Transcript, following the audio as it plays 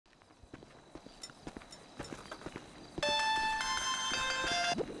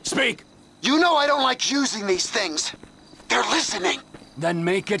speak! You know I don't like using these things. They're listening. Then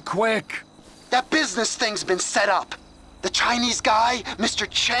make it quick. That business thing's been set up. The Chinese guy, Mr.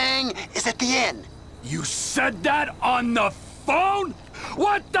 Chang, is at the inn. You said that on the phone?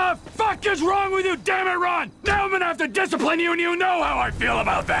 What the fuck is wrong with you, damn it, Ron? Now I'm gonna have to discipline you, and you know how I feel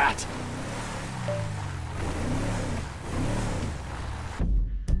about that!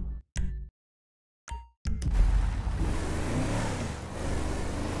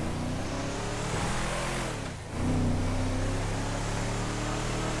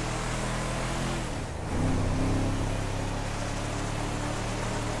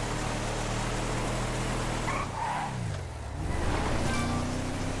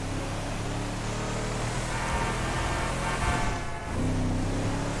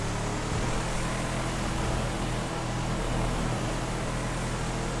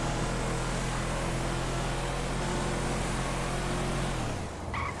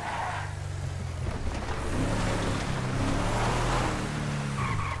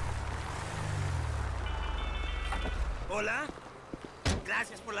 Hola.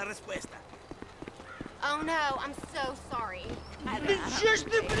 Gracias por la respuesta. Oh no, I'm so sorry.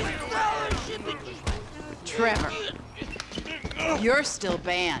 Trevor, you're still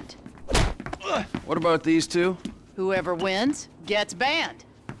banned. What about these two? Whoever wins gets banned.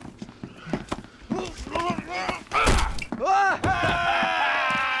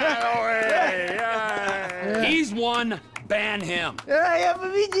 He's one, ban him.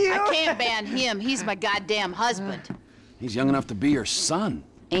 I can't ban him, he's my goddamn husband. He's young enough to be your son.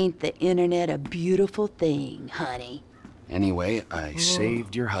 Ain't the internet a beautiful thing, honey? Anyway, I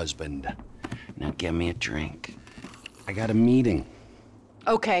saved your husband. Now get me a drink. I got a meeting.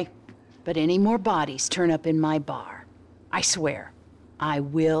 Okay, but any more bodies turn up in my bar, I swear, I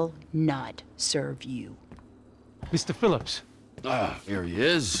will not serve you. Mr. Phillips. Ah, here he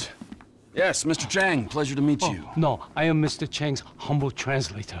is. Yes, Mr. Chang, pleasure to meet you. No, I am Mr. Chang's humble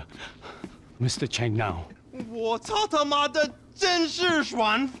translator. Mr. Chang now. 我操他妈的，真是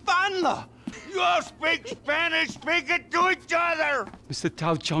软翻了 You all speak Spanish, speak it to each other! Mr.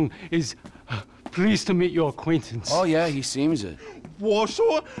 Tao Chung is pleased to meet your acquaintance. Oh yeah, he seems it. 我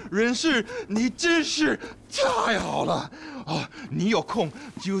说，人事，你真是太好了哦！你有空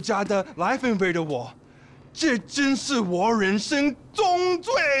就加的来分配的我，这真是我人生中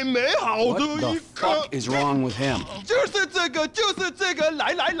最美好的 What 一 the 刻。 fuck is wrong with him? 就是这个，就是这个，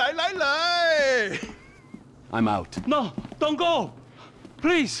来来来来来！ I'm out. No, don't go!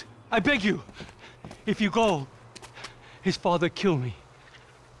 Please, I beg you. If you go, his father killed me.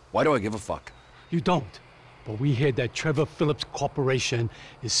 Why do I give a fuck? You don't. But we hear that Trevor Phillips Corporation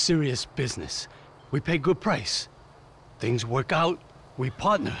is serious business. We pay good price. Things work out, we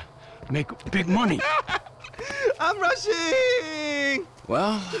partner, make big money. I'm rushing!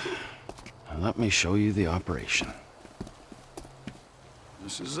 Well, let me show you the operation.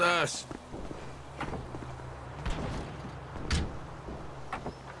 This is us.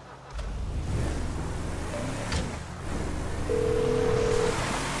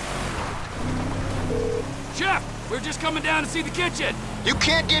 Chef, we're just coming down to see the kitchen. You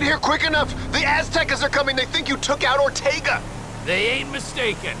can't get here quick enough! The Aztecas are coming, they think you took out Ortega! They ain't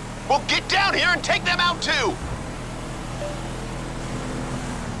mistaken. Well, get down here and take them out too!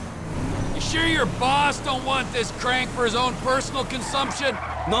 You sure your boss don't want this crank for his own personal consumption?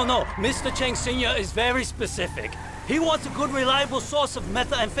 No, Mr. Chang Sr. is very specific. He wants a good, reliable source of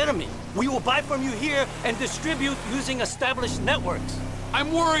methamphetamine. We will buy from you here and distribute using established networks.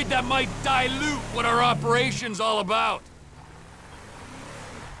 I'm worried that might dilute what our operation's all about.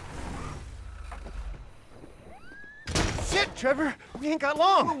 Shit, Trevor! We ain't got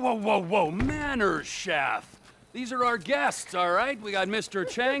long! Whoa, manners, chef. These are our guests, all right? We got Mr.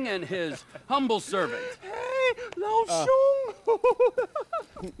 Chang and his humble servant. Hey, Lao Shung!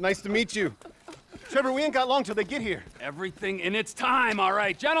 Nice to meet you. Trevor, we ain't got long till they get here. Everything in its time, all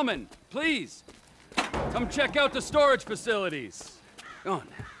right. Gentlemen, please, come check out the storage facilities. Go on.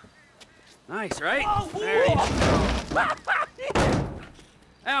 Nice, right? There you go.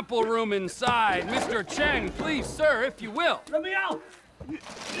 Ample room inside. Mr. Chang, please, sir, if you will. Let me out!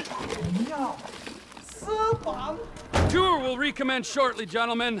 Tour will recommence shortly,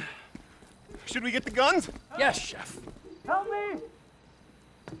 gentlemen. Should we get the guns? Yes, chef. Help me!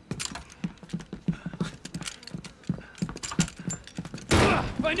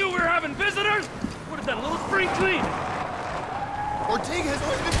 If I knew we were having visitors, would have done a little spring clean. Ortega has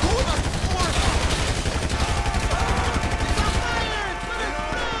always been cool enough before!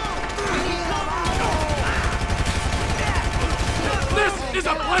 This is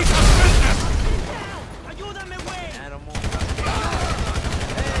a place of business! Ayúdame, güey! Animal.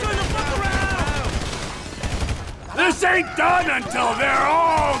 Turn ain't done until they're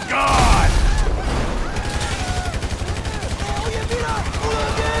all gone!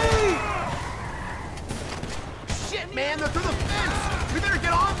 Shit, man, they're through the fence! We better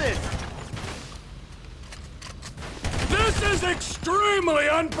get on this! This is extremely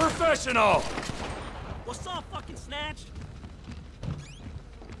unprofessional! What's up, fucking snatched?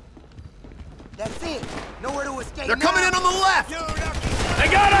 That's it. Nowhere to escape. They're coming in on the left! They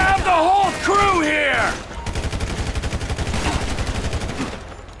gotta have the whole crew here!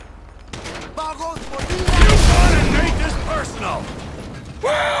 You wanna make this personal!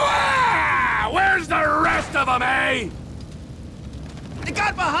 Where's the rest of them, eh? They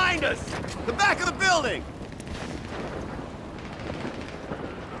got behind us! The back of the building!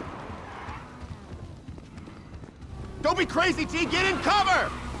 Don't be crazy, T! Get in cover!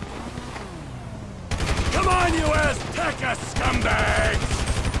 Come on, you Azteca scumbags!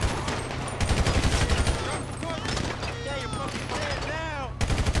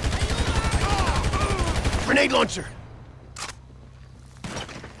 Grenade launcher!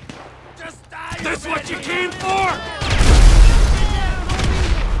 This what you came for?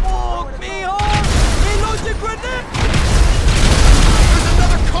 Fuck me hard! Reload your grenade! There's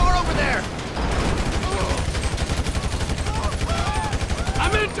another car over there!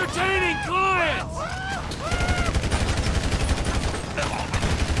 I'm entertaining clients!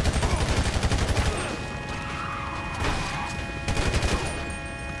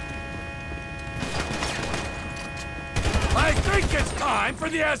 I think it's time for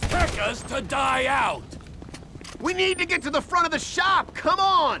the Aztecas to die out! We need to get to the front of the shop! Come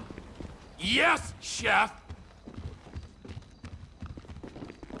on! Yes, chef!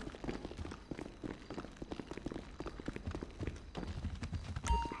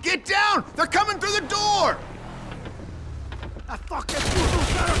 Get down! They're coming through the door!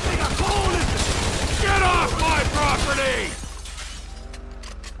 Get off my property!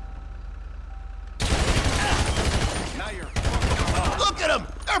 Look at them!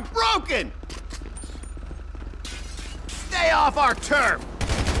 They're broken! Stay off our turf!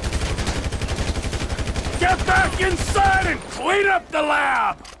 Get back inside and clean up the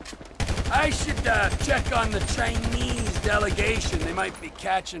lab! I should check on the Chinese delegation. They might be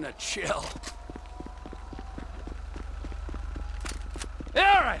catching a chill.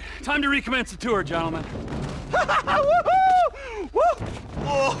 Yeah, all right. Time to recommence the tour, gentlemen.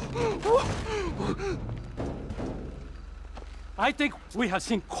 I think we have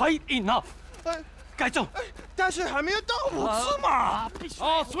seen quite enough. 改正。但是还没有到5次嘛。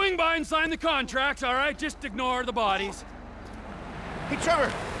 I'll swing by and sign the contracts, all right? Just ignore the bodies. Hey,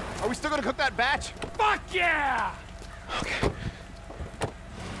 Trevor, are we still gonna cook that batch? Fuck yeah! Okay.